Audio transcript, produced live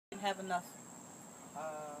have enough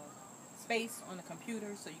space on the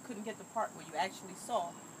computer, so you couldn't get the part where you actually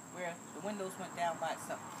saw where the windows went down by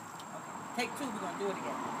itself. Okay, take 2, we're going to do it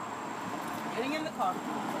again. Getting in the car.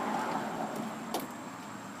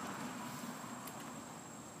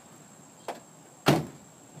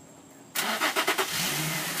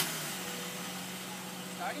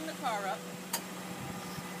 Starting the car up.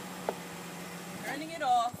 Turning it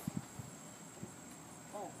off.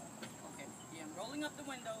 Oh, okay. Yeah, I'm rolling up the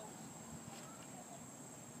window.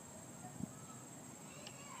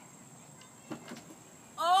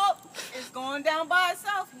 Oh, it's going down by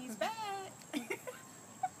itself. He's back.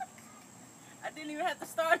 I didn't even have to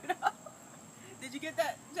start it up. Did you get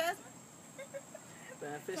that, Jasmine? But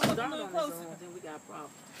if it start on its own, then we got a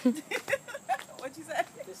problem. What'd you say?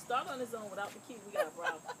 If it start on its own without the key, we got a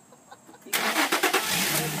problem.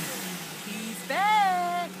 He's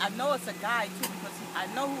back. I know it's a guy too because I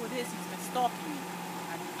know who it is. He's been stalking me.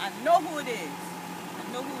 I know who it is. I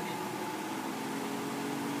know who it is.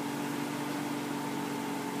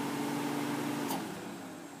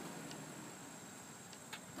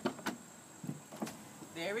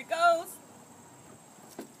 There he goes.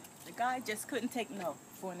 The guy just couldn't take no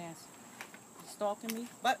for an answer. He's stalking me,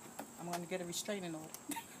 but I'm going to get a restraining order.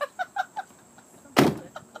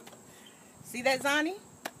 See that, Zani?